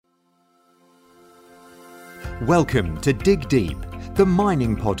Welcome to Dig Deep, the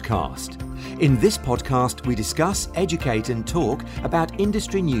mining podcast. In this podcast, we discuss, educate and talk about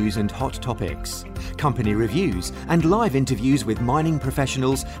industry news and hot topics, company reviews and live interviews with mining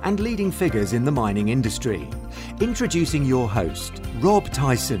professionals and leading figures in the mining industry. Introducing your host, Rob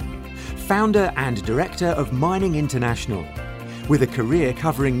Tyson, founder and director of Mining International. With a career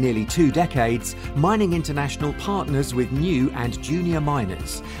covering nearly 2 decades, Mining International partners with new and junior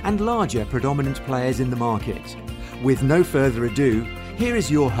miners and larger predominant players in the market. With no further ado, here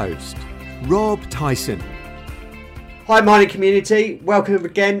is your host, Rob Tyson. Hi mining community, welcome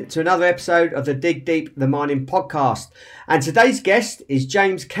again to another episode of the Dig Deep the Mining podcast. And today's guest is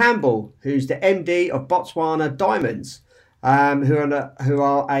James Campbell, who's the MD of Botswana Diamonds, who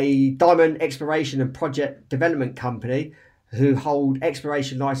are a diamond exploration and project development company who hold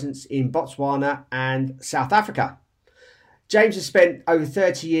exploration license in Botswana and South Africa. James has spent over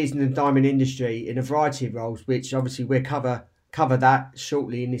 30 years in the diamond industry in a variety of roles, which obviously we'll cover that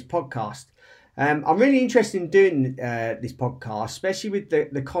shortly in this podcast. I'm really interested in doing this podcast, especially with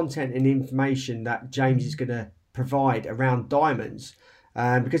the content and information that James is going to provide around diamonds,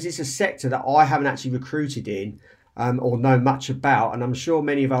 because it's a sector that I haven't actually recruited in or know much about, and I'm sure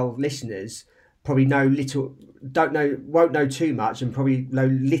many of our listeners probably won't know too much and probably know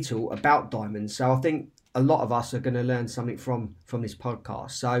little about diamonds. So I think a lot of us are going to learn something from this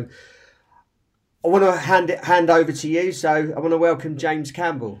podcast. So I want to hand over to you. So I want to welcome James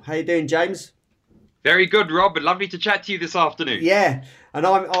Campbell. How you doing, James? Very good, Rob. Lovely to chat to you this afternoon. Yeah, and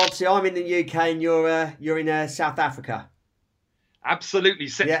I'm in the UK and you're in South Africa. Absolutely.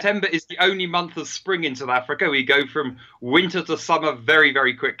 September is the only month of spring in South Africa. We go from winter to summer very,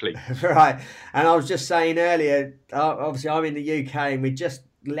 very quickly. Right. And I was just saying earlier, obviously I'm in the UK and we just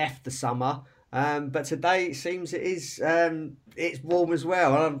left the summer. But today it seems it's warm as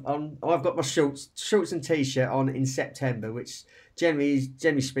well. I've got my shorts and t-shirt on in September, which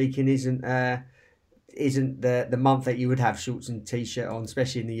generally speaking isn't the month that you would have shorts and t-shirt on,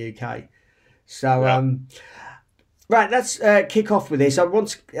 especially in the UK. So yeah. Right, let's kick off with this. I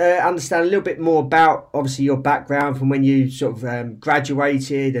want to understand a little bit more about, obviously, your background from when you sort of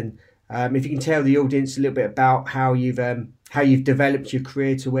graduated, and if you can tell the audience a little bit about how you've developed your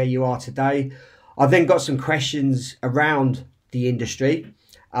career to where you are today. I've then got some questions around the industry,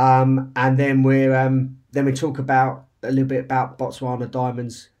 and then we talk about a little bit about Botswana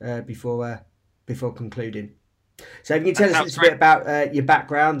Diamonds before concluding. So if you can tell us a little bit about your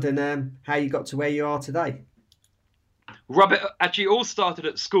background and how you got to where you are today. Robert, actually all started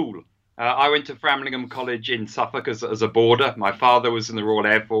at school. I went to Framlingham College in Suffolk as a boarder. My father was in the Royal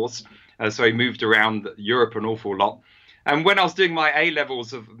Air Force, so he moved around Europe an awful lot. And when I was doing my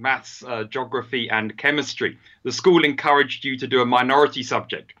A-levels of maths, geography and chemistry, the school encouraged you to do a minority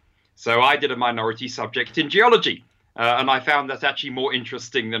subject. So I did a minority subject in geology, and I found that actually more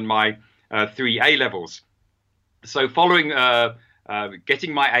interesting than my 3 A-levels. So following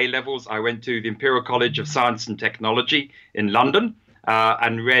getting my A-levels, I went to the Imperial College of Science and Technology in London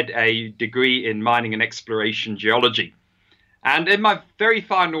and read a degree in mining and exploration geology. And in my very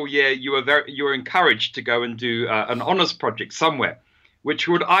final year, you were encouraged to go and do an honours project somewhere, which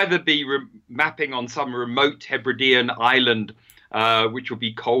would either be mapping on some remote Hebridean island, which would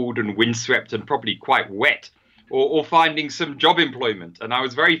be cold and windswept and probably quite wet, or finding some job employment. And I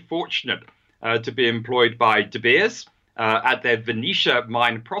was very fortunate to be employed by De Beers at their Venetia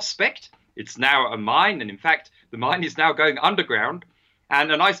mine prospect. It's now a mine, and in fact, the mine is now going underground.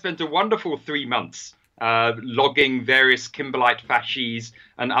 And I spent a wonderful 3 months logging various kimberlite facies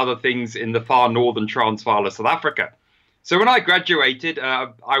and other things in the far northern Transvaal of South Africa. So when I graduated,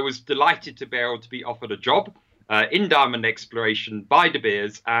 I was delighted to be able to be offered a job in diamond exploration by De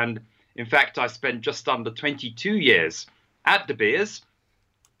Beers. And in fact, I spent just under 22 years at De Beers,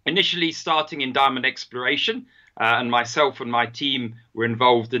 initially starting in diamond exploration. And myself and my team were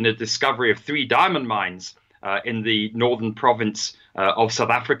involved in the discovery of 3 diamond mines in the northern province of South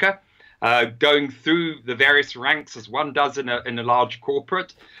Africa, going through the various ranks as one does in a large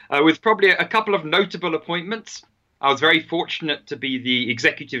corporate, with probably a couple of notable appointments. I was very fortunate to be the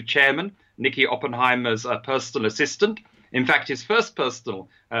executive chairman, Nicky Oppenheimer's personal assistant. In fact, his first personal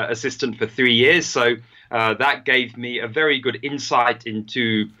assistant for 3 years. So that gave me a very good insight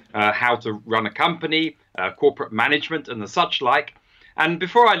into how to run a company, corporate management and the such like. And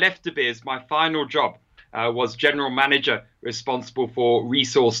before I left De Beers, my final job was general manager responsible for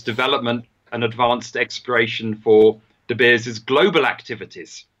resource development and advanced exploration for De Beers' global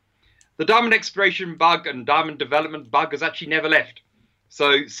activities. The diamond exploration bug and diamond development bug has actually never left.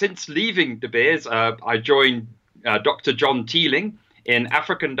 So since leaving De Beers, I joined Dr. John Teeling in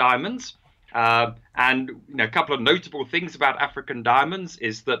African Diamonds, And a couple of notable things about African Diamonds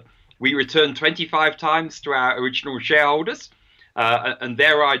is that we returned 25 times to our original shareholders. And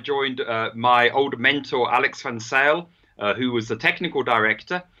there I joined my old mentor, Alex van Zijl, who was the technical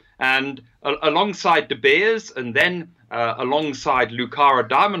director. And alongside De Beers and then alongside Lucara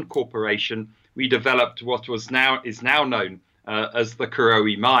Diamond Corporation, we developed what is now known as the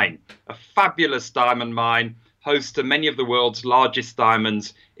Karowe Mine, a fabulous diamond mine, host to many of the world's largest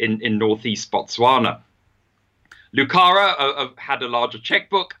diamonds in northeast Botswana. Lucara had a larger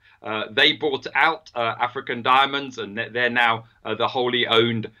checkbook. They bought out African Diamonds, and they're now the wholly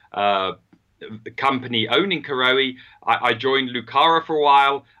owned company owning Karowe. I joined Lucara for a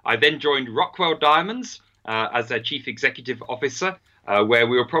while. I then joined Rockwell Diamonds as their chief executive officer, where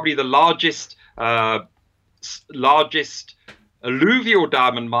we were probably the largest alluvial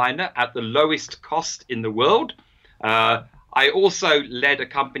diamond miner at the lowest cost in the world. I also led a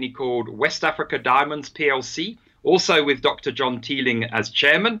company called West Africa Diamonds PLC, also with Dr. John Teeling as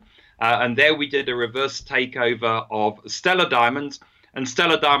chairman. And there we did a reverse takeover of Stellar Diamonds. And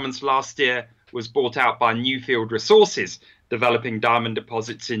Stellar Diamonds last year was bought out by Newfield Resources, developing diamond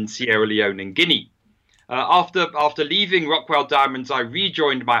deposits in Sierra Leone and Guinea. After leaving Rockwell Diamonds, I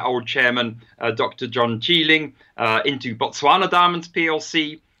rejoined my old chairman, Dr. John Teeling, into Botswana Diamonds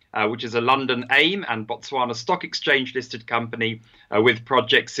PLC, which is a London AIM and Botswana Stock Exchange listed company with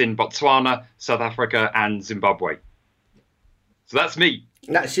projects in Botswana, South Africa, and Zimbabwe. So that's me.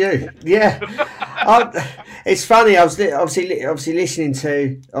 That's you, yeah. It's funny. I was obviously listening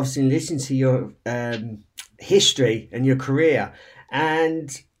to your history and your career,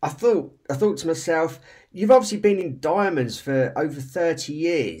 and I thought to myself, you've obviously been in diamonds for over 30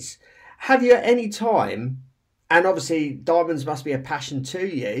 years. Have you at any time, and obviously diamonds must be a passion to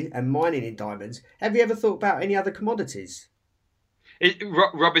you, and mining in diamonds, have you ever thought about any other commodities?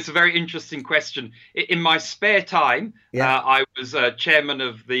 Rob, it's a very interesting question. In my spare time, I was chairman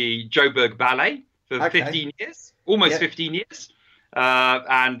of the Joburg Ballet for 15 years, almost 15 years.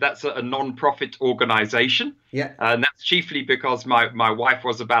 And that's a non-profit organization. And that's chiefly because my wife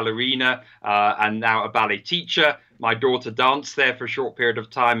was a ballerina and now a ballet teacher. My daughter danced there for a short period of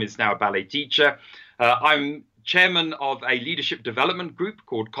time, is now a ballet teacher. I'm chairman of a leadership development group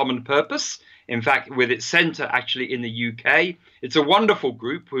called Common Purpose. In fact, with its centre actually in the UK. It's a wonderful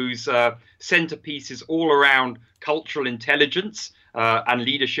group whose centrepiece is all around cultural intelligence and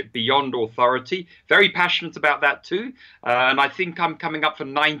leadership beyond authority. Very passionate about that too. And I think I'm coming up for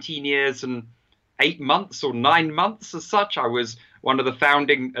 19 years and 8 months or 9 months as such. I was one of the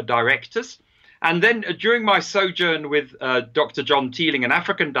founding directors. And then during my sojourn with Dr. John Teeling and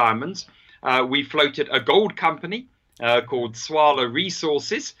African Diamonds, we floated a gold company called Swala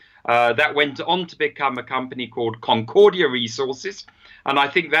Resources. That went on to become a company called Concordia Resources. And I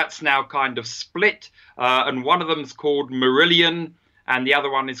think that's now kind of split. And one of them is called Marillion and the other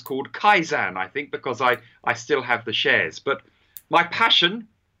one is called Kaizen, I think, because I still have the shares. But my passion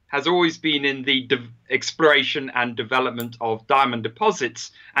has always been in the exploration and development of diamond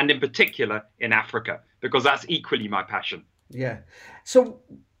deposits, and in particular in Africa, because that's equally my passion. Yeah. So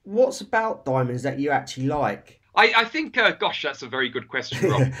what's about diamonds that you actually like? I think, gosh, that's a very good question,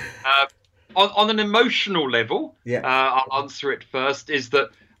 Rob. On an emotional level, I'll answer it first, is that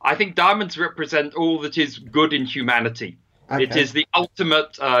I think diamonds represent all that is good in humanity. It is the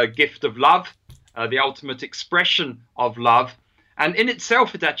ultimate gift of love, the ultimate expression of love. And in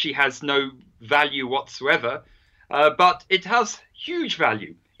itself, it actually has no value whatsoever, but it has huge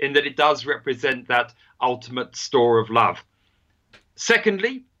value in that it does represent that ultimate store of love.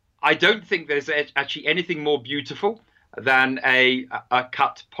 Secondly, I don't think there's actually anything more beautiful than a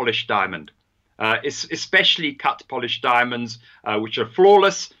cut polished diamond, especially cut polished diamonds which are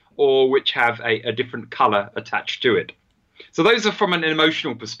flawless or which have a different color attached to it. So those are from an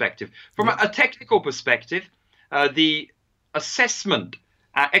emotional perspective. From a technical perspective, the assessment,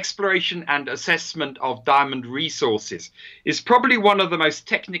 exploration and assessment of diamond resources is probably one of the most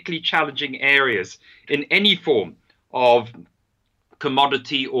technically challenging areas in any form of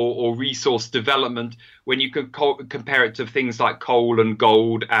commodity or resource development when you can compare it to things like coal and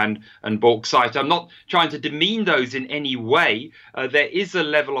gold and bauxite. I'm not trying to demean those in any way. There is a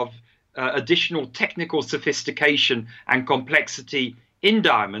level of additional technical sophistication and complexity in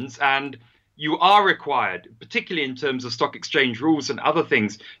diamonds, and you are required, particularly in terms of stock exchange rules and other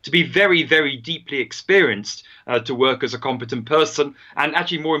things, to be very, very deeply experienced to work as a competent person, and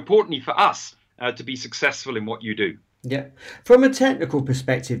actually more importantly for us, to be successful in what you do. Yeah. From a technical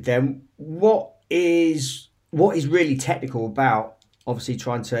perspective then, what is really technical about obviously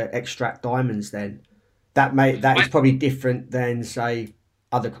trying to extract diamonds then? That is probably different than, say,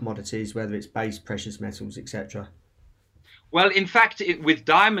 other commodities, whether it's base precious metals, etc.? Well, in fact, with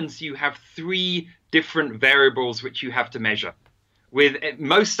diamonds, you have three different variables which you have to measure. With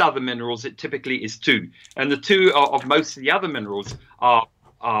most other minerals, it typically is two. And the two of most of the other minerals are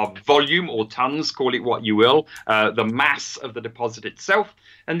volume or tons, call it what you will, the mass of the deposit itself,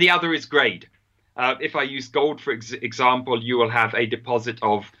 and the other is grade. If I use gold, for example, you will have a deposit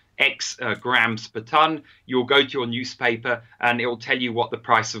of X grams per ton. You'll go to your newspaper and it will tell you what the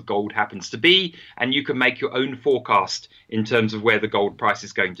price of gold happens to be, and you can make your own forecast in terms of where the gold price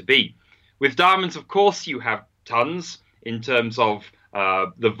is going to be. With diamonds, of course, you have tons in terms of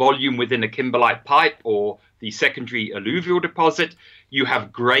the volume within a kimberlite pipe or the secondary alluvial deposit. You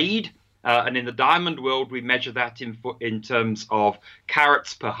have grade, and in the diamond world, we measure that in terms of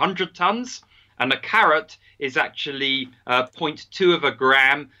carats per 100 tons. And a carat is actually 0.2 of a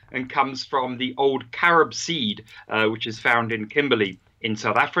gram and comes from the old carob seed, which is found in Kimberley in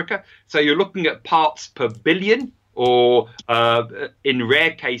South Africa. So you're looking at parts per billion, or in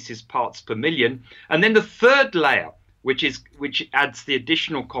rare cases, parts per million. And then the third layer, which adds the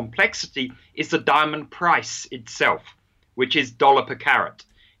additional complexity, is the diamond price itself, which is dollar per carat.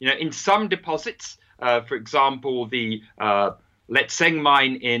 In some deposits, for example, the Letseng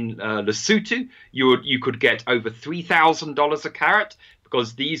mine in Lesotho, you could get over $3,000 a carat,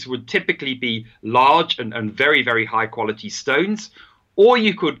 because these would typically be large and very, very high quality stones. Or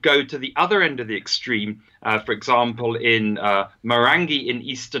you could go to the other end of the extreme, for example, in Marangi in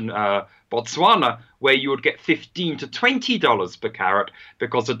eastern Botswana, where you would get $15 to $20 per carat,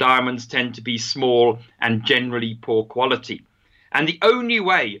 because the diamonds tend to be small and generally poor quality. And the only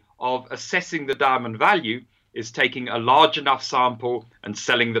way of assessing the diamond value is taking a large enough sample and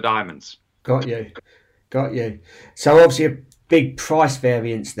selling the diamonds. Got you. So obviously a big price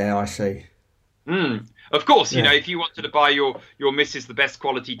variance there, I see. Of course, if you wanted to buy your missus the best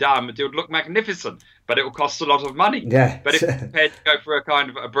quality diamond, it would look magnificent, but it will cost a lot of money. Yeah. But if you're prepared to go for a kind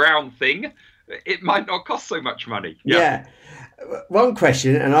of a brown thing, it might not cost so much money. Yeah. One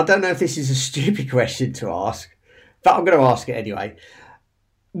question, and I don't know if this is a stupid question to ask, but I'm going to ask it anyway.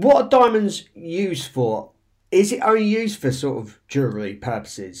 What are diamonds used for? Is it only used for sort of jewellery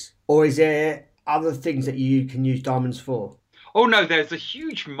purposes, or is there other things that you can use diamonds for? Oh, no, there's a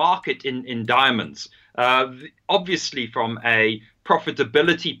huge market in diamonds. Obviously, from a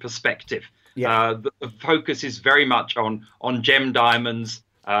profitability perspective, the focus is very much on gem diamonds,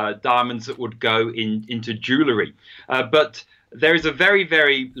 diamonds that would go into jewellery. But there is a very,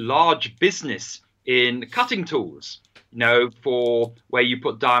 very large business in cutting tools. For where you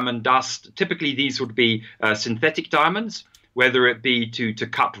put diamond dust. Typically, these would be synthetic diamonds, whether it be to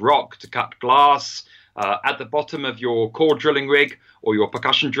cut rock, to cut glass. At the bottom of your core drilling rig or your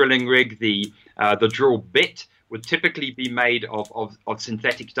percussion drilling rig, the drill bit would typically be made of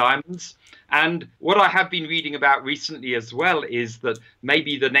synthetic diamonds. And what I have been reading about recently as well is that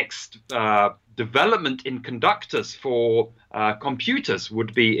maybe the next development in conductors for computers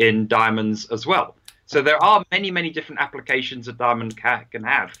would be in diamonds as well. So there are many, many different applications a diamond can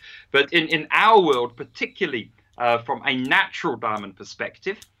have. But in our world, particularly from a natural diamond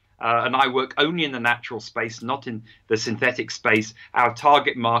perspective, and I work only in the natural space, not in the synthetic space, our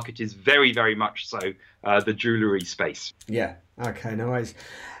target market is very, very much so the jewellery space. Yeah, okay, no worries.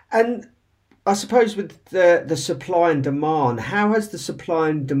 And I suppose with the supply and demand, how has the supply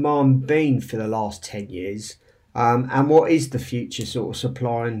and demand been for the last 10 years? And what is the future sort of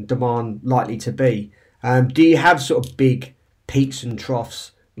supply and demand likely to be? Do you have sort of big peaks and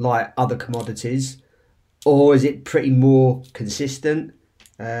troughs like other commodities, or is it pretty more consistent,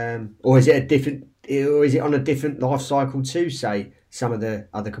 or is it on a different life cycle to, say, some of the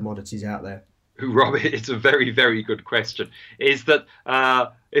other commodities out there? Robert, it's a very, very good question. Is that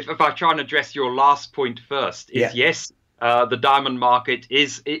if I try and address your last point first, yes, the diamond market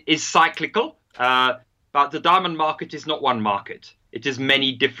is cyclical, but the diamond market is not one market. It is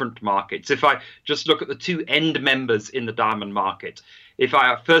many different markets. If I just look at the two end members in the diamond market, if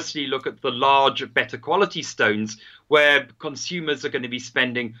I firstly look at the large, better quality stones, where consumers are going to be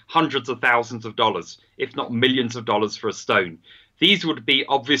spending hundreds of thousands of dollars, if not millions of dollars for a stone. These would be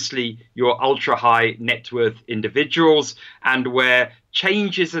obviously your ultra high net worth individuals, and where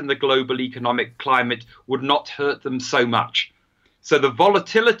changes in the global economic climate would not hurt them so much. So the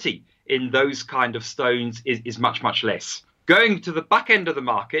volatility in those kind of stones is much, much less. Going to the back end of the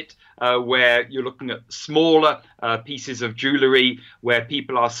market, where you're looking at smaller pieces of jewellery, where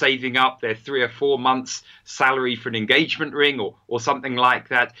people are saving up their 3 or 4 months salary for an engagement ring or something like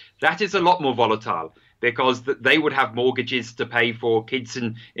that, that is a lot more volatile. because they would have mortgages to pay for, kids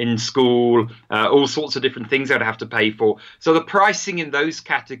in school, all sorts of different things they would have to pay for. So the pricing in those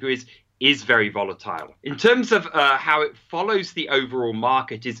categories is very volatile. In terms of how it follows the overall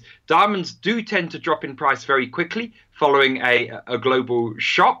market, is diamonds do tend to drop in price very quickly following a global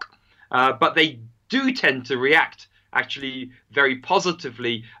shock, but they do tend to react actually very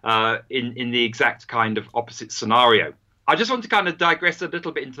positively in the exact kind of opposite scenario. I just want to kind of digress a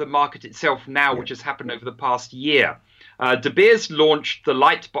little bit into the market itself now, which has happened over the past year. De Beers launched the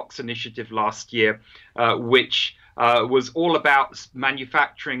Lightbox initiative last year, which was all about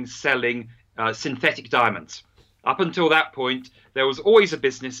manufacturing, selling synthetic diamonds. Up until that point, there was always a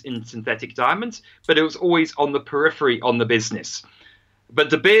business in synthetic diamonds, but it was always on the periphery on the business. But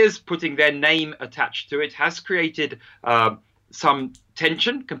De Beers, putting their name attached to it, has created some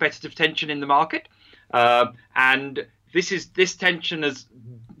tension, competitive tension in the market. And this tension has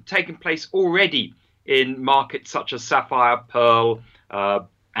taken place already in markets such as sapphire, pearl,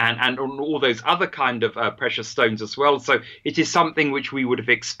 and on all those other kind of precious stones as well. So it is something which we would have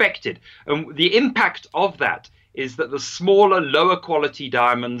expected. And the impact of that is that the smaller, lower quality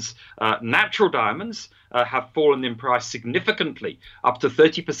diamonds, natural diamonds, have fallen in price significantly, up to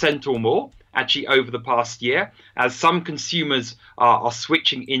 30% or more, actually over the past year, as some consumers are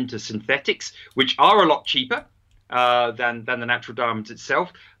switching into synthetics, which are a lot cheaper than the natural diamonds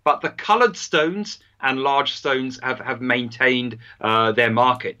itself. But the coloured stones and large stones have maintained their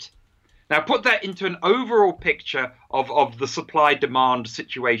market. Now, put that into an overall picture of the supply-demand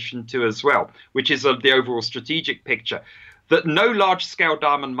situation too as well, which is the overall strategic picture. That no large-scale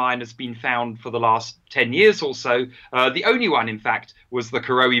diamond mine has been found for the last 10 years or so. The only one, in fact, was the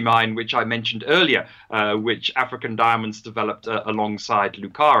Karowe mine, which I mentioned earlier, which African Diamonds developed alongside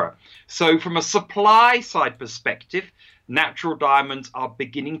Lucara. So from a supply-side perspective, natural diamonds are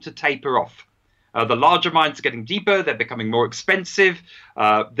beginning to taper off. The larger mines are getting deeper, they're becoming more expensive.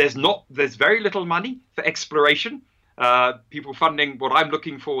 There's very little money for exploration. People funding what I'm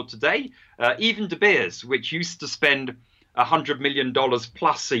looking for today. Even De Beers, which used to spend $100 million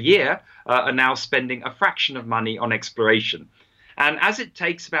plus a year, are now spending a fraction of money on exploration. And as it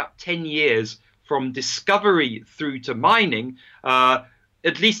takes about 10 years from discovery through to mining,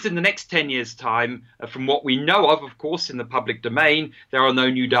 at least in the next 10 years' time, from what we know of course, in the public domain, there are no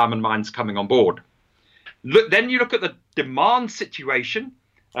new diamond mines coming on board. Then you look at the demand situation.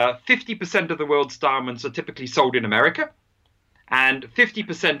 50% of the world's diamonds are typically sold in America, and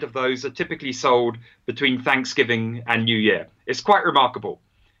 50% of those are typically sold between Thanksgiving and New Year. It's quite remarkable.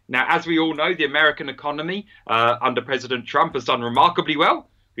 Now, as we all know, the American economy under President Trump has done remarkably well.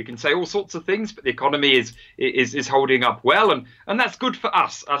 We can say all sorts of things, but the economy is holding up well, and that's good for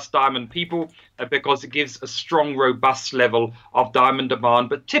us diamond people, because it gives a strong, robust level of diamond demand,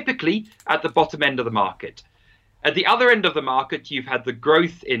 but typically at the bottom end of the market. At the other end of the market, you've had the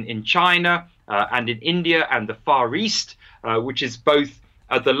growth in China and in India and the Far East, which is both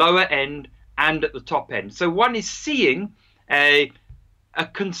at the lower end and at the top end. So one is seeing a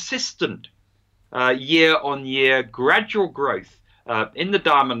consistent year-on-year gradual growth in the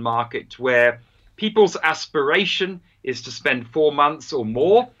diamond market, where people's aspiration is to spend 4 months or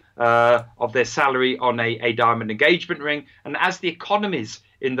more of their salary on a diamond engagement ring. And as the economies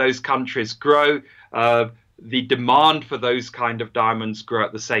in those countries grow, the demand for those kind of diamonds grow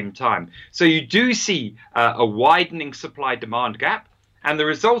at the same time. So you do see a widening supply-demand gap, and the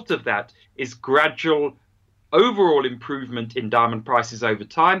result of that is gradual overall improvement in diamond prices over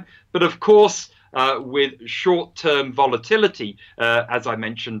time. But of course, with short-term volatility, as I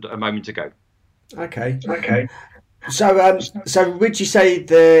mentioned a moment ago. Okay. So would you say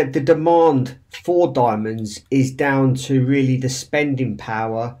the demand for diamonds is down to really the spending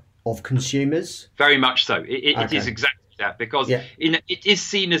power of consumers? Very much so. It is exactly that, because it is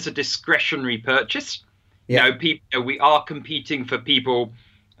seen as a discretionary purchase. You know, we are competing for people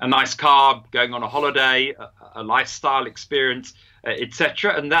a nice car, going on a holiday, a lifestyle experience,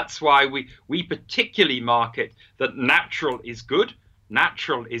 etc. And that's why we particularly market that natural is good,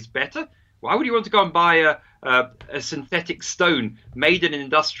 natural is better. Why would you want to go and buy a synthetic stone made in an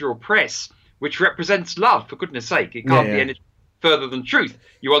industrial press, which represents love, for goodness sake? It can't be anything further than truth.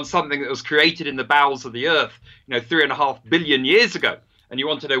 You want something that was created in the bowels of the earth, 3.5 billion years ago, and you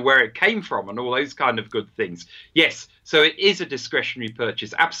want to know where it came from and all those kind of good things. Yes, so it is a discretionary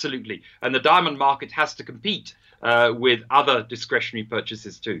purchase, absolutely. And the diamond market has to compete with other discretionary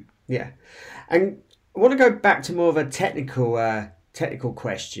purchases too. Yeah. And I want to go back to more of a technical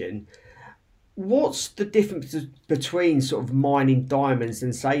question. What's the difference between sort of mining diamonds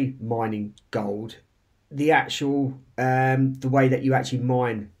and, say, mining gold? The actual, the way that you actually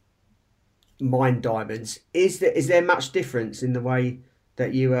mine mine diamonds. Is there much difference in the way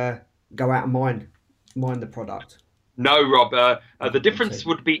that you go out and mine the product? No, Rob. The difference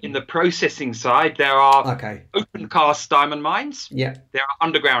would be in the processing side. There are open cast diamond mines. Yeah. There are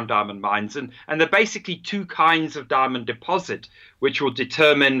underground diamond mines, and they're basically two kinds of diamond deposit, which will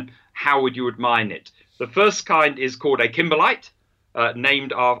determine how you would mine it. The first kind is called a kimberlite,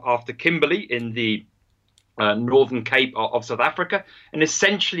 named after Kimberley in the Northern Cape of South Africa. And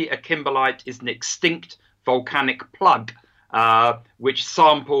essentially, a kimberlite is an extinct volcanic plug, which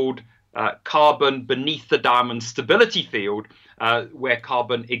sampled carbon beneath the diamond stability field, where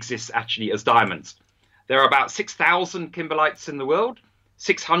carbon exists actually as diamonds. There are about 6,000 kimberlites in the world,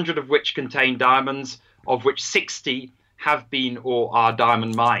 600 of which contain diamonds, of which 60 have been or are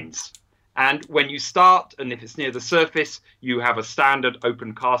diamond mines. And when you start, and if it's near the surface, you have a standard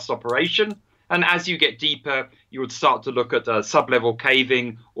open cast operation. And as you get deeper, you would start to look at sub-level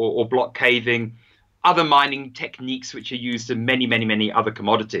caving or block caving, other mining techniques which are used in many, many, many other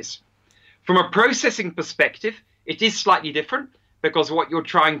commodities. From a processing perspective, it is slightly different, because what you're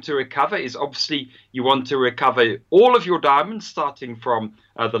trying to recover is obviously you want to recover all of your diamonds, starting from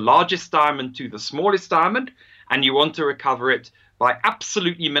the largest diamond to the smallest diamond, and you want to recover it by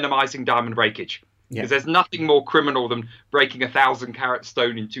absolutely minimizing diamond breakage. Because there's nothing more criminal than breaking 1,000 carat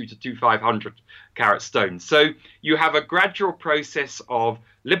stone into 2,500 carat stone. So you have a gradual process of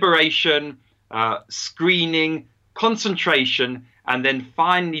liberation, screening, concentration, and then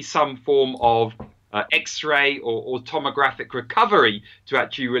finally some form of X-ray or tomographic recovery to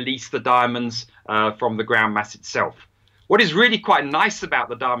actually release the diamonds from the ground mass itself. What is really quite nice about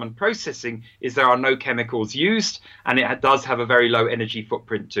the diamond processing is there are no chemicals used, and it does have a very low energy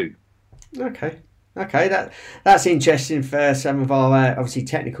footprint too. Okay, that's interesting for some of our obviously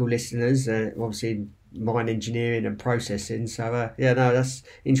technical listeners, obviously mine engineering and processing. So that's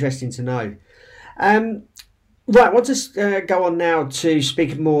interesting to know. Right, we'll just go on now to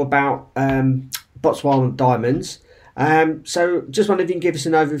speak more about Botswana Diamonds. So just wonder if you can give us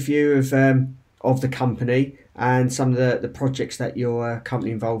an overview of the company and some of the projects that you're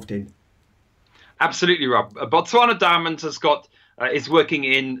currently involved in. Absolutely, Rob. Botswana Diamonds is working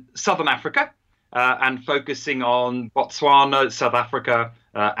in Southern Africa and focusing on Botswana, South Africa,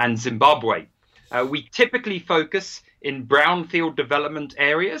 and Zimbabwe. We typically focus in brownfield development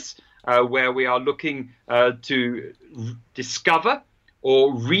areas where we are looking to discover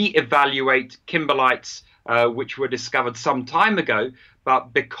or re-evaluate kimberlites which were discovered some time ago,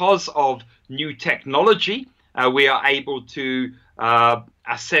 but because of new technology, we are able to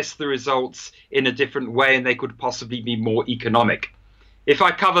assess the results in a different way, and they could possibly be more economic. If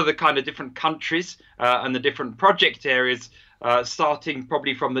I cover the kind of different countries and the different project areas, starting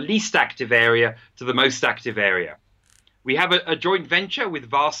probably from the least active area to the most active area. We have a joint venture with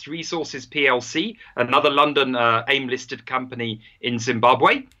Vast Resources PLC, another London AIM-listed company in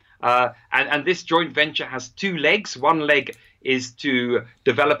Zimbabwe. And this joint venture has two legs. One leg is to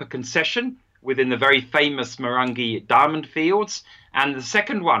develop a concession within the very famous Marangi diamond fields. And the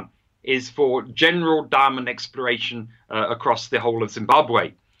second one is for general diamond exploration across the whole of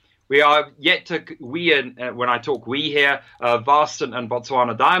Zimbabwe. We are yet to, when I talk we here, Vast and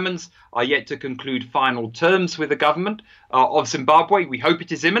Botswana Diamonds are yet to conclude final terms with the government of Zimbabwe. We hope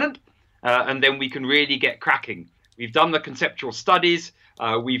it is imminent, and then we can really get cracking. We've done the conceptual studies,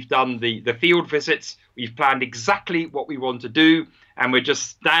 we've done the field visits, we've planned exactly what we want to do, and we're just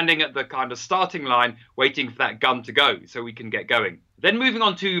standing at the kind of starting line waiting for that gun to go so we can get going. Then moving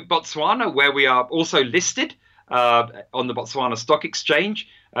on to Botswana, where we are also listed on the Botswana Stock Exchange.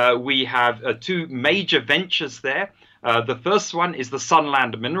 We have two major ventures there. The first one is the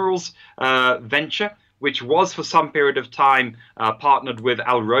Sunland Minerals venture, which was for some period of time partnered with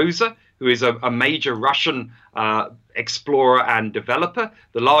Alrosa, who is a major Russian explorer and developer,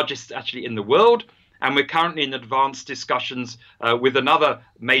 the largest actually in the world. And we're currently in advanced discussions with another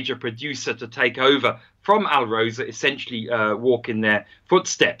major producer to take over from Alrosa, essentially walk in their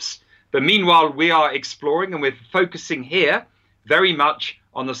footsteps. But meanwhile, we are exploring, and we're focusing here very much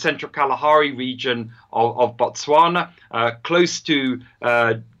on the Central Kalahari region of Botswana, close to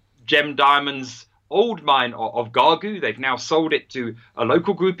Gem Diamonds' old mine of Gagu. They've now sold it to a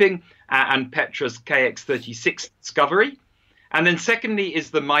local grouping, and Petra's KX36 discovery. And then secondly is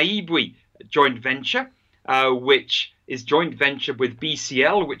the Maibwe joint venture, which is joint venture with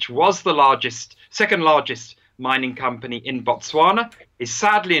BCL, which was the second largest mining company in Botswana, is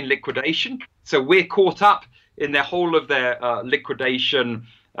sadly in liquidation. So we're caught up in the whole of their liquidation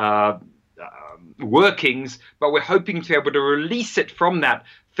workings, but we're hoping to be able to release it from that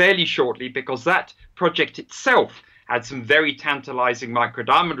fairly shortly, because that project itself had some very tantalizing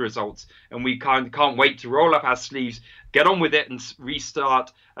microdiamond results, and we can't wait to roll up our sleeves, get on with it, and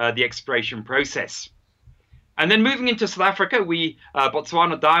restart the exploration process. And then moving into South Africa,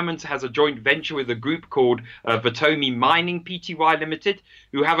 Botswana Diamonds has a joint venture with a group called Vatomi Mining Pty Limited,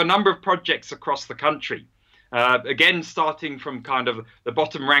 who have a number of projects across the country. Again, starting from kind of the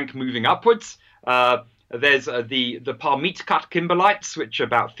bottom rank moving upwards, there's the Palmeetkat kimberlites, which are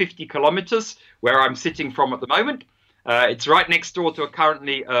about 50 kilometers where I'm sitting from at the moment. It's right next door to a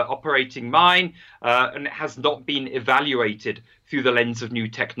currently operating mine, and it has not been evaluated through the lens of new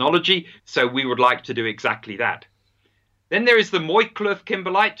technology. So we would like to do exactly that. Then there is the Mooikloof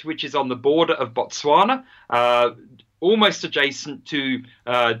kimberlite, which is on the border of Botswana, almost adjacent to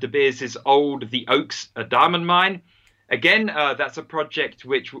De Beers' old The Oaks diamond mine. Again, that's a project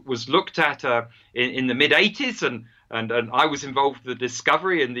which was looked at in the mid-80s, and I was involved with the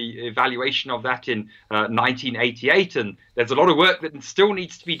discovery and the evaluation of that in 1988, and there's a lot of work that still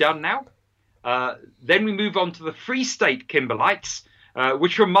needs to be done now. Then we move on to the Free State kimberlites,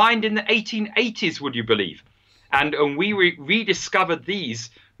 which were mined in the 1880s, would you believe? And we rediscovered these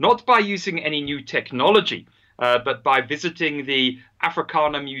not by using any new technology, but by visiting the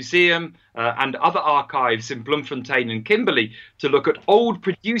Africana Museum and other archives in Bloemfontein and Kimberley to look at old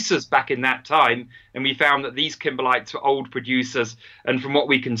producers back in that time. And we found that these kimberlites were old producers. And from what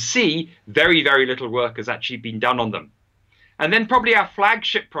we can see, very, very little work has actually been done on them. And then probably our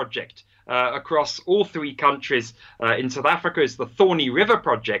flagship project across all three countries in South Africa is the Thorny River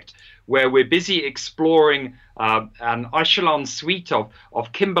project, where we're busy exploring an echelon suite of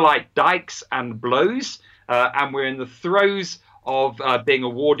kimberlite dikes and blows. And we're in the throes of being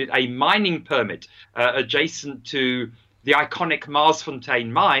awarded a mining permit adjacent to the iconic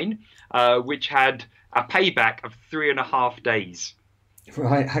Marsfontein mine, which had a payback of 3.5 days.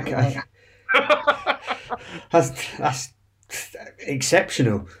 Right, okay. That's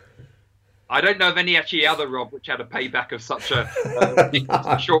exceptional. I don't know of any actually other, Rob, which had a payback of such a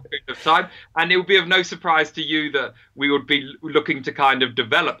short period of time. And it would be of no surprise to you that we would be looking to kind of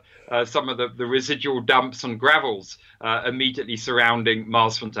develop some of the residual dumps and gravels immediately surrounding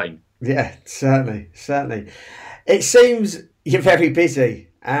Marsfontein. Yeah, certainly. It seems you're very busy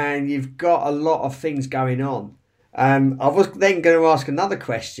and you've got a lot of things going on. I was then going to ask another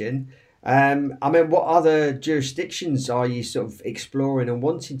question. I mean, what other jurisdictions are you sort of exploring and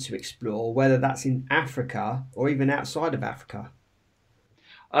wanting to explore, whether that's in Africa or even outside of Africa?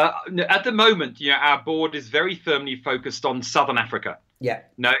 At the moment, our board is very firmly focused on Southern Africa. Yeah.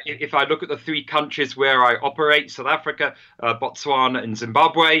 Now, if I look at the three countries where I operate, South Africa, Botswana and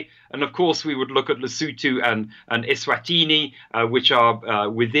Zimbabwe, and of course we would look at Lesotho and Eswatini, which are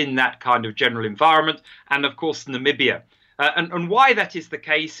within that kind of general environment, and of course Namibia. And why that is the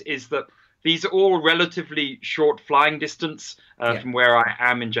case is that these are all relatively short flying distance from where I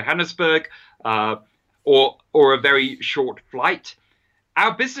am in Johannesburg, or a very short flight.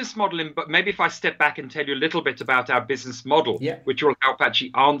 Our business model, but maybe if I step back and tell you a little bit about our business model, which will help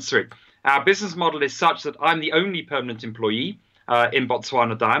actually answer it. Our business model is such that I'm the only permanent employee in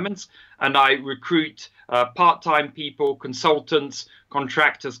Botswana Diamonds, and I recruit part-time people, consultants,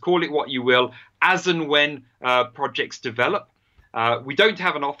 contractors, call it what you will, as and when projects develop. We don't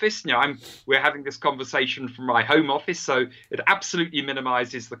have an office. We're having this conversation from my home office, so it absolutely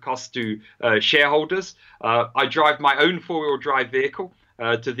minimizes the cost to shareholders. I drive my own four-wheel drive vehicle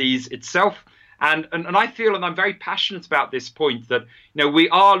to these itself. And I feel, and I'm very passionate about this point, that we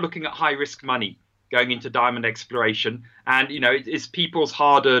are looking at high-risk money going into diamond exploration, and it is people's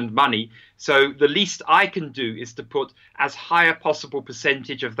hard-earned money. So the least I can do is to put as high a possible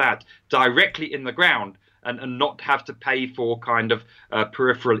percentage of that directly in the ground, and not have to pay for kind of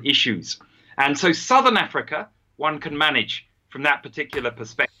peripheral issues. And so Southern Africa, one can manage from that particular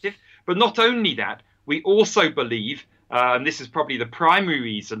perspective. But not only that, we also believe, and this is probably the primary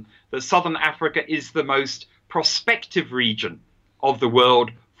reason, that Southern Africa is the most prospective region of the world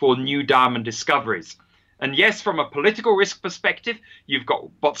for new diamond discoveries. And yes, from a political risk perspective, you've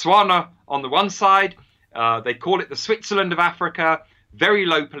got Botswana on the one side. They call it the Switzerland of Africa. Very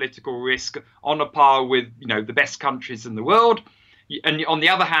low political risk, on a par with the best countries in the world. And on the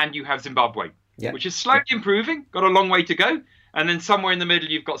other hand, you have Zimbabwe, which is slowly improving, got a long way to go. And then somewhere in the middle,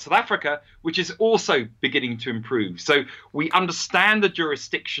 you've got South Africa, which is also beginning to improve. So we understand the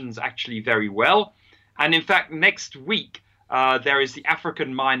jurisdictions actually very well. And in fact, next week, there is the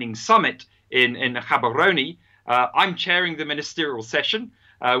African Mining Summit in Gaborone. I'm chairing the ministerial session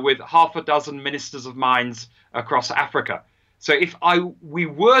with half a dozen ministers of mines across Africa. So if we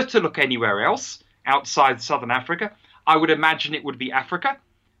were to look anywhere else outside Southern Africa, I would imagine it would be Africa.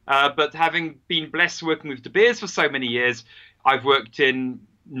 But having been blessed working with De Beers for so many years, I've worked in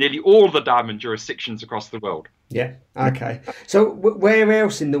nearly all the diamond jurisdictions across the world. Yeah. Okay. So where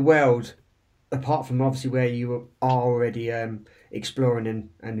else in the world, apart from obviously where you are already exploring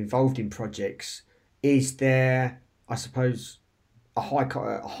and involved in projects, is there, I suppose, a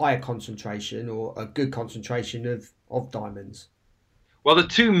higher concentration or a good concentration of diamonds? Well, the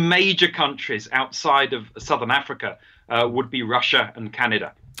two major countries outside of Southern Africa would be Russia and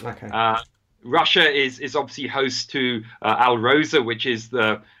Canada. Okay. Russia is obviously host to Alrosa, which is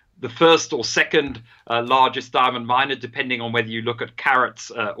the first or second largest diamond miner, depending on whether you look at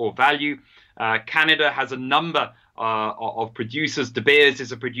carats or value. Canada has a number of producers. De Beers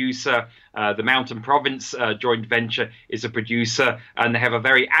is a producer. The Mountain Province joint venture is a producer, and they have a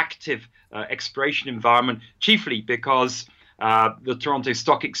very active exploration environment, chiefly because the Toronto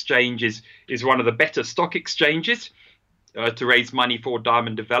Stock Exchange is one of the better stock exchanges to raise money for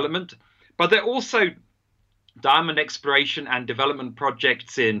diamond development. But there are also diamond exploration and development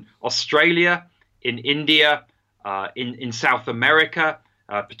projects in Australia, in India, in South America,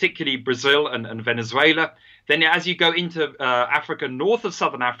 particularly Brazil and Venezuela. Then as you go into Africa, north of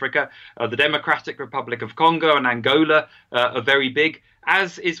Southern Africa, the Democratic Republic of Congo and Angola are very big,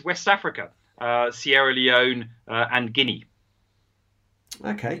 as is West Africa, Sierra Leone and Guinea.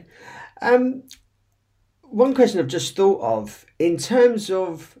 Okay. One question I've just thought of, in terms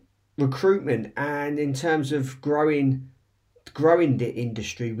of recruitment and in terms of growing the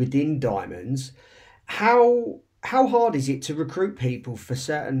industry within diamonds, how hard is it to recruit people for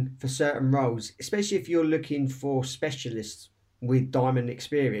certain roles, especially if you're looking for specialists with diamond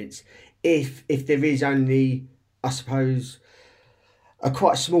experience, if there is only, I suppose, a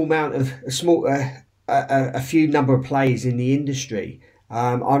quite small amount of a few number of players in the industry?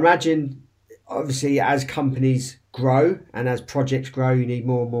 I imagine, obviously, as companies grow and as projects grow, you need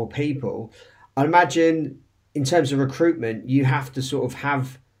more and more people. I imagine in terms of recruitment, you have to sort of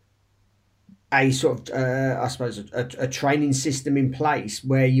have a sort of, I suppose, a training system in place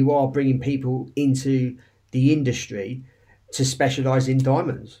where you are bringing people into the industry to specialise in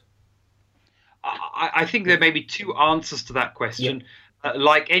diamonds. I think there may be two answers to that question. Yeah.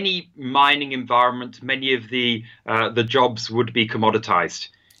 Like any mining environment, many of the jobs would be commoditized.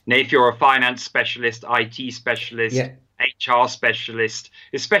 Now, if you're a finance specialist, IT specialist, HR specialist,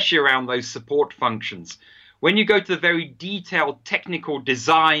 especially around those support functions, when you go to the very detailed technical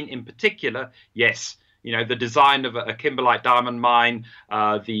design in particular, yes, the design of a kimberlite diamond mine,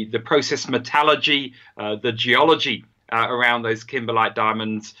 the process metallurgy, the geology around those kimberlite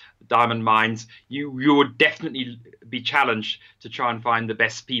diamond mines, you would definitely be challenged to try and find the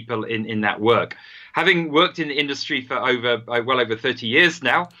best people in that work. Having worked in the industry for well over 30 years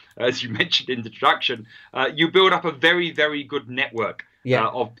now, as you mentioned in the introduction, you build up a very, very good network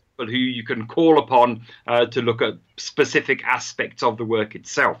of people who you can call upon to look at specific aspects of the work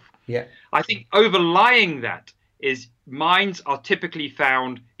itself. Yeah, I think overlying that is mines are typically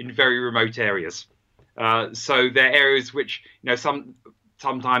found in very remote areas. So they're areas which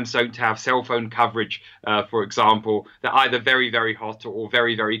sometimes don't have cell phone coverage, for example. They're either very, very hot or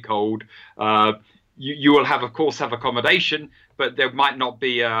very, very cold. You will of course have accommodation, but there might not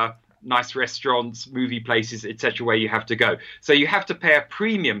be nice restaurants, movie places, etc., where you have to go. So you have to pay a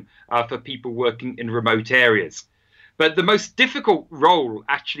premium for people working in remote areas. But the most difficult role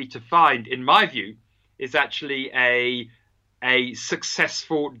actually to find, in my view, is actually a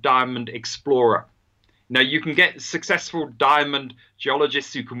successful diamond explorer. Now, you can get successful diamond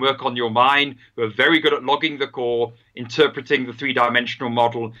geologists who can work on your mine, who are very good at logging the core, interpreting the three-dimensional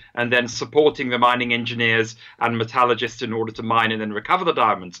model, and then supporting the mining engineers and metallurgists in order to mine and then recover the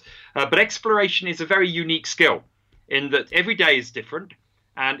diamonds. But exploration is a very unique skill in that every day is different.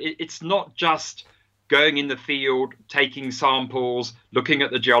 And it's not just going in the field, taking samples, looking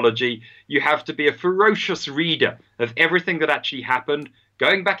at the geology. You have to be a ferocious reader of everything that actually happened,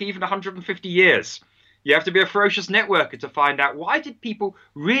 going back even 150 years. You have to be a ferocious networker to find out, why did people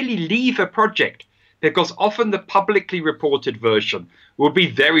really leave a project? Because often the publicly reported version will be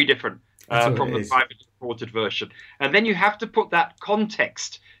very different from the privately reported version. And then you have to put that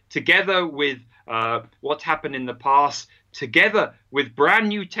context together with what happened in the past, together with brand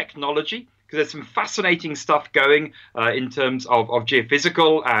new technology, because there's some fascinating stuff going in terms of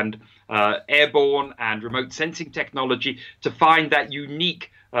geophysical and airborne and remote sensing technology, to find that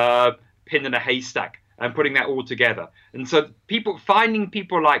unique pin in a haystack and putting that all together. And so finding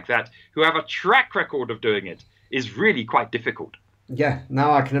people like that who have a track record of doing it is really quite difficult. Yeah,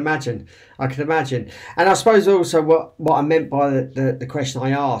 no, I can imagine. And I suppose also what I meant by the question I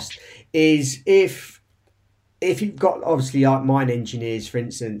asked is, if if you've got obviously like mine engineers, for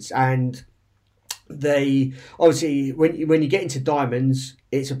instance, and they obviously when you get into diamonds,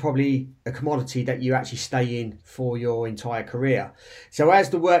 it's probably a commodity that you actually stay in for your entire career. So as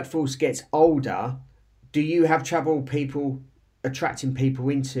the workforce gets older, do you have trouble people attracting people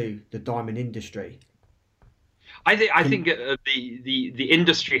into the diamond industry? I think the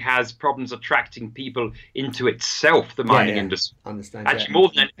industry has problems attracting people into itself, the mining industry. Understand, actually more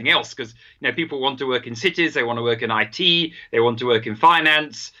than anything else, because people want to work in cities, they want to work in IT, they want to work in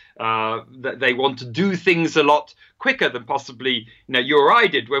finance, they want to do things a lot quicker than possibly you or I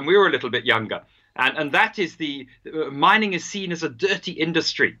did when we were a little bit younger, and that is the mining is seen as a dirty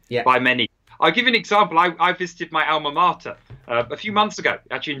industry by many. I'll give you an example. I visited my alma mater a few months ago,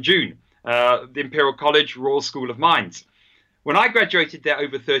 actually in June. The Imperial College Royal School of Mines. When I graduated there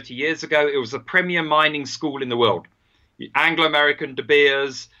over 30 years ago, it was the premier mining school in the world. Anglo-American De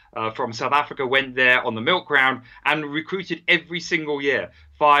Beers from South Africa went there on the milk round and recruited every single year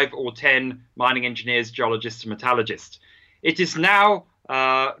 5 or 10 mining engineers, geologists, and metallurgists. It is now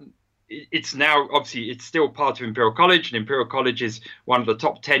obviously it's still part of Imperial College, and Imperial College is one of the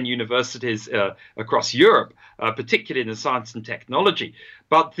top 10 universities across Europe, particularly in the science and technology.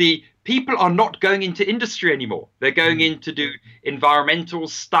 But the people are not going into industry anymore. They're going in to do environmental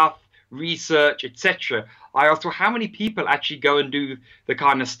stuff, research, etc. I asked, well, how many people actually go and do the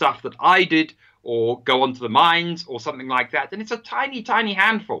kind of stuff that I did, or go onto the mines or something like that? And it's a tiny, tiny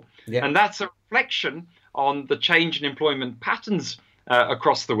handful. Yeah. And that's a reflection on the change in employment patterns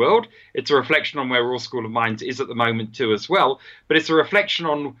across the world. It's a reflection on where Royal School of Mines is at the moment too as well. But it's a reflection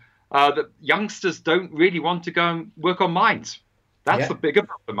on that youngsters don't really want to go and work on mines. That's the bigger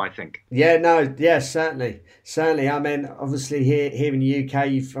problem, I think. Yeah, no, yeah, certainly. I mean, obviously here in the UK,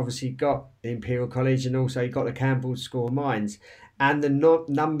 you've obviously got the Imperial College, and also you've got the Campbell School of Mines, and the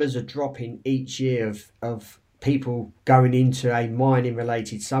numbers are dropping each year of people going into a mining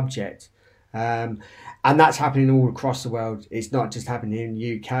related subject. And that's happening all across the world. It's not just happening in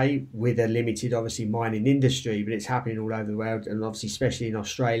the UK with a limited, obviously, mining industry, but it's happening all over the world, and obviously especially in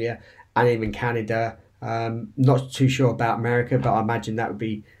Australia and even Canada. Not too sure about America, but I imagine that would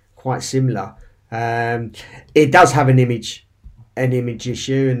be quite similar. It does have an image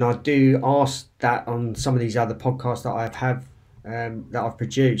issue, and I do ask that on some of these other podcasts that I've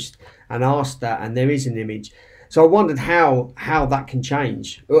produced, and asked that, and there is an image. So I wondered how that can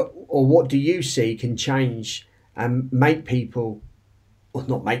change, or what do you see can change and make people, or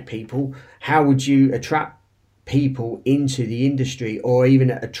not make people, how would you attract people into the industry, or even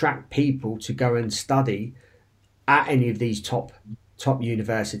attract people to go and study at any of these top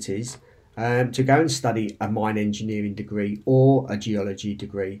universities, to go and study a mine engineering degree or a geology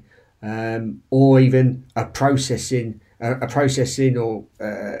degree, or even a processing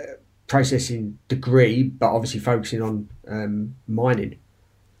degree, but obviously focusing on mining?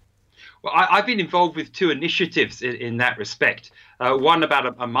 Well, I've been involved with 2 initiatives in that respect. One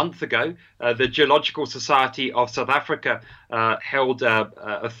about a month ago, the Geological Society of South Africa held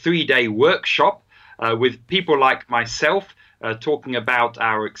a 3-day workshop with people like myself, talking about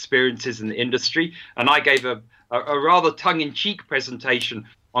our experiences in the industry. And I gave a rather tongue-in-cheek presentation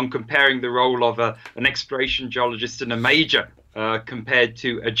on comparing the role of an exploration geologist and a major compared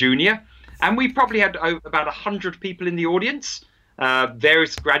to a junior. And we probably had about 100 people in the audience.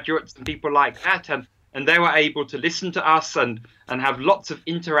 Various graduates and people like that, and they were able to listen to us and have lots of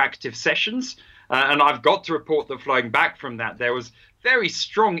interactive sessions. And I've got to report that flowing back from that, there was very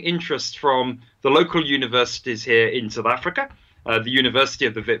strong interest from the local universities here in South Africa, the University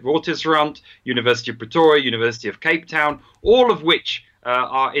of the Witwatersrand, University of Pretoria, University of Cape Town, all of which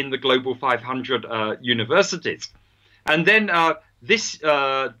are in the Global 500 universities. And then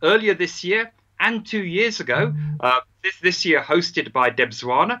earlier this year and 2 years ago, this year hosted by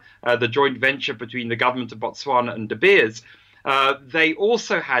Debswana, the joint venture between the government of Botswana and De Beers, they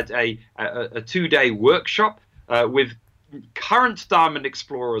also had a 2-day workshop with current diamond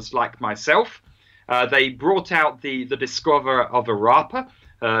explorers like myself. They brought out the discoverer of Arapa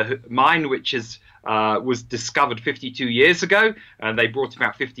mine, which was discovered 52 years ago, and they brought him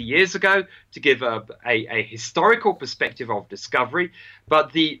out 50 years ago to give a historical perspective of discovery.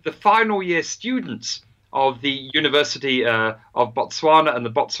 But the final year students of the University of Botswana and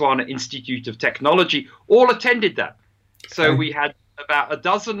the Botswana Institute of Technology all attended that. So we had about a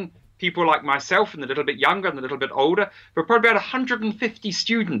dozen people like myself, and a little bit younger and a little bit older, but probably about 150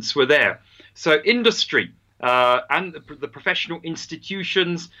 students were there. So industry and the professional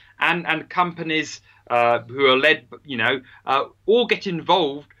institutions and companies who are led, all get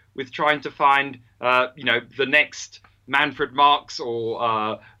involved with trying to find, the next Manfred Marx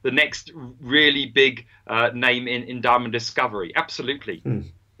or the next really big name in diamond discovery. Absolutely.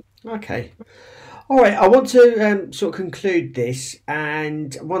 Okay. All right, I want to sort of conclude this,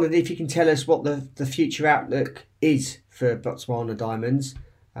 and wondered if you can tell us what the future outlook is for Botswana Diamonds,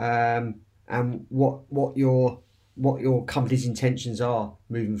 and what your company's intentions are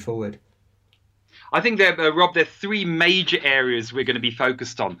moving forward. I think there, Rob, there are three major areas we're going to be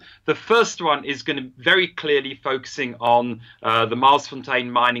focused on. The first one is going to very clearly focusing on the Marsfontein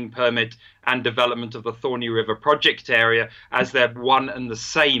mining permit and development of the Thorny River project area, as they're one and the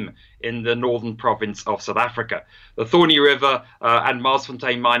same in the northern province of South Africa. The Thorny River and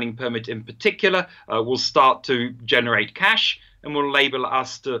Marsfontein mining permit in particular will start to generate cash and will enable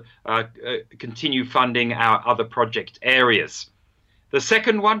us to continue funding our other project areas. The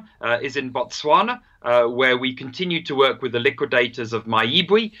second one is in Botswana, where we continue to work with the liquidators of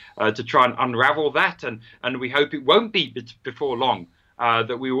Maibwe to try and unravel that. And we hope it won't be before long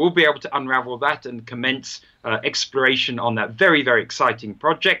that we will be able to unravel that and commence exploration on that very, very exciting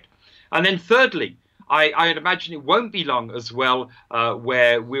project. And then thirdly, I'd imagine it won't be long as well,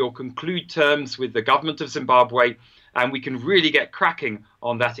 where we'll conclude terms with the government of Zimbabwe and we can really get cracking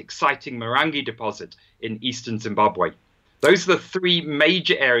on that exciting Marangi deposit in eastern Zimbabwe. Those are the three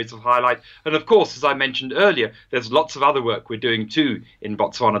major areas of highlight. And of course, as I mentioned earlier, there's lots of other work we're doing too in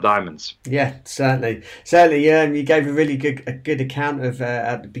Botswana Diamonds. Yeah, certainly. You gave a really good account of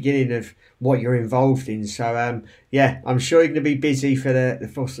at the beginning of what you're involved in. So, I'm sure you're going to be busy for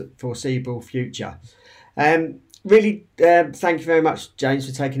the foreseeable future. Really, thank you very much, James,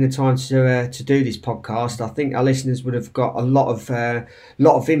 for taking the time to do this podcast. I think our listeners would have got a lot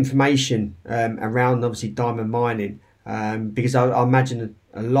of information around, obviously, diamond mining. Because I imagine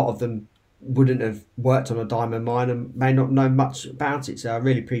a lot of them wouldn't have worked on a diamond mine and may not know much about it. So I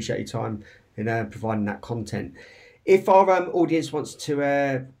really appreciate your time in providing that content. If our audience wants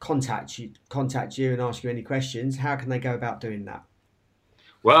to contact you and ask you any questions, how can they go about doing that?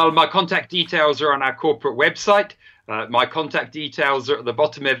 Well, my contact details are on our corporate website. My contact details are at the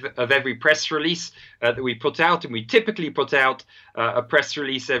bottom of every press release that we put out, and we typically put out a press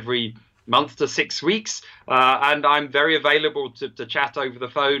release every month to 6 weeks, and I'm very available to chat over the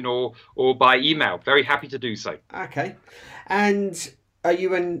phone or by email. Very happy to do so. Okay. And are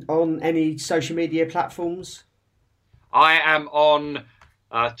you on any social media platforms? I am on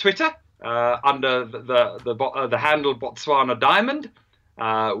Twitter under the handle Botswana Diamond.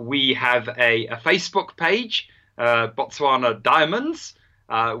 We have a Facebook page, Botswana Diamonds.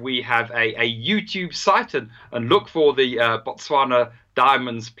 We have a YouTube site, and look for the Botswana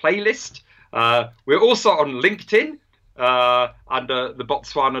Diamonds playlist. We're also on LinkedIn under the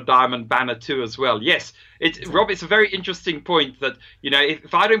Botswana Diamond banner too as well. Yes, Rob, it's a very interesting point that,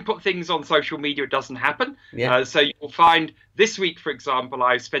 if I don't put things on social media, it doesn't happen. Yeah. So you'll find this week, for example,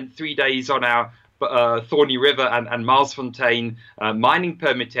 I've spent 3 days on our Thorny River and Marsfontein mining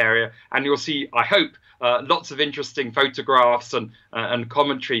permit area, and you'll see, I hope, lots of interesting photographs and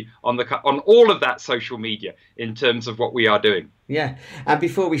commentary on all of that social media in terms of what we are doing. Yeah, and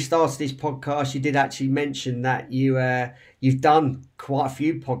before we started this podcast, you did actually mention that you've done quite a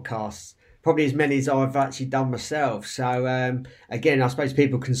few podcasts, probably as many as I've actually done myself. So again, I suppose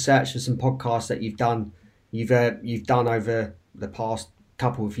people can search for some podcasts that you've done over the past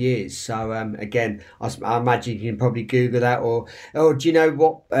couple of years. So again, I imagine you can probably Google that, or do you know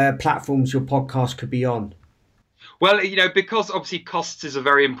what platforms your podcast could be on? Well, because obviously costs is a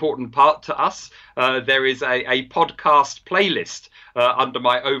very important part to us, there is a podcast playlist under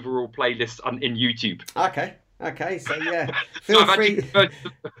my overall playlist in YouTube. Okay, so yeah, feel free.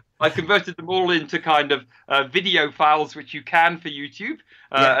 I've converted them all into kind of video files, which you can for YouTube,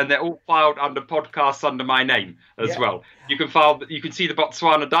 and they're all filed under podcasts under my name as well. You can see the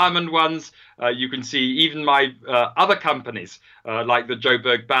Botswana Diamond ones. You can see even my other companies like the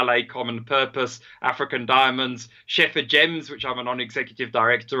Joburg Ballet, Common Purpose, African Diamonds, Sheffer Gems, which I'm a non-executive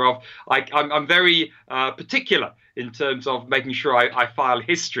director of. I'm very particular in terms of making sure I file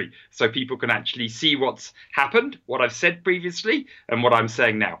history so people can actually see what's happened, what I've said previously, and what I'm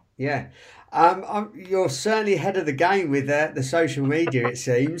saying now. Yeah. You're certainly ahead of the game with the social media, it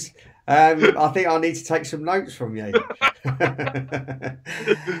seems. I think I need to take some notes from you.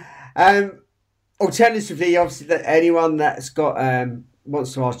 Alternatively, obviously, that anyone that's got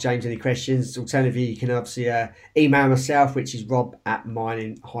wants to ask James any questions, alternatively, you can obviously email myself, which is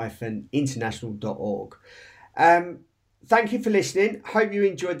rob@mining-international.org. Thank you for listening. Hope you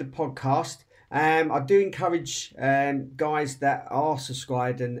enjoyed the podcast. I do encourage guys that are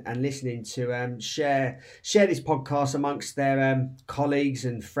subscribed and listening to share this podcast amongst their colleagues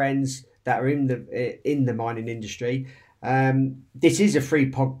and friends that are in the mining industry. This is a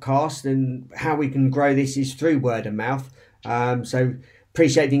free podcast, and how we can grow this is through word of mouth. So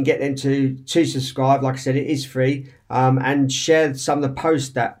appreciate if you can get them to subscribe. Like I said, it is free, and share some of the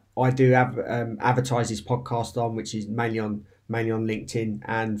posts that I do advertise this podcast on, which is mainly on LinkedIn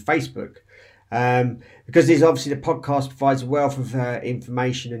and Facebook. Because this obviously the podcast provides a wealth of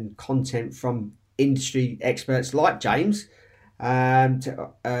information and content from industry experts like James,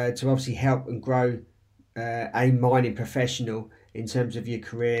 to obviously help and grow a mining professional in terms of your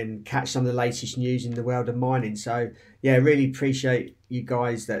career and catch some of the latest news in the world of mining. So yeah, really appreciate you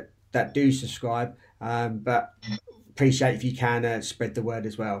guys that do subscribe, but appreciate if you can spread the word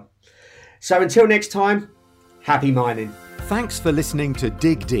as well. So until next time, happy mining. Thanks for listening to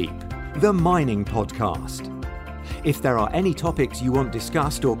Dig Deep, the mining podcast. If there are any topics you want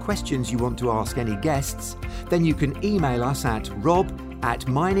discussed or questions you want to ask any guests, then you can email us at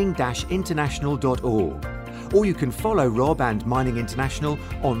rob@mining-international.org. Or you can follow Rob and Mining International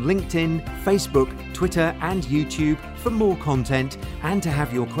on LinkedIn, Facebook, Twitter and YouTube for more content and to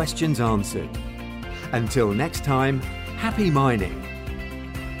have your questions answered. Until next time, happy mining.